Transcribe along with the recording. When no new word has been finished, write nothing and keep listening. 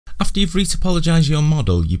After you've retopologized your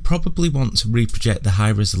model, you probably want to reproject the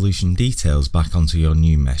high resolution details back onto your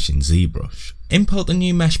new mesh in Zbrush. Import the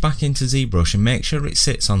new mesh back into Zbrush and make sure it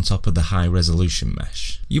sits on top of the high resolution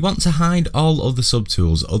mesh. You want to hide all other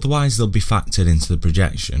subtools, otherwise they'll be factored into the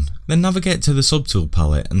projection. Then navigate to the subtool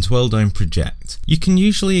palette and twirl down project. You can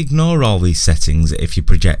usually ignore all these settings if you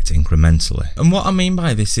project incrementally. And what I mean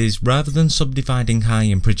by this is, rather than subdividing high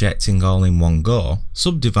and projecting all in one go,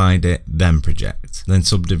 subdivide it, then project. Then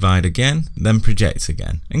subdivide again, then project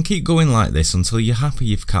again. And keep going like this until you're happy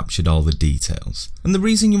you've captured all the details. And the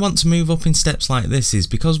reason you want to move up in steps like this is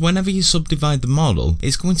because whenever you subdivide the model,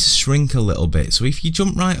 it's going to shrink a little bit, so if you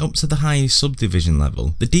jump right up to the highest subdivision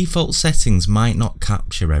level, the default settings might not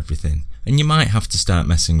capture everything, and you might have to start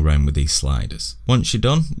messing around with these sliders. Once you're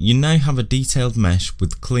done, you now have a detailed mesh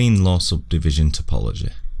with clean low subdivision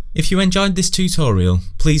topology. If you enjoyed this tutorial,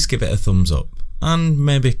 please give it a thumbs up, and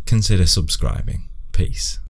maybe consider subscribing. Peace.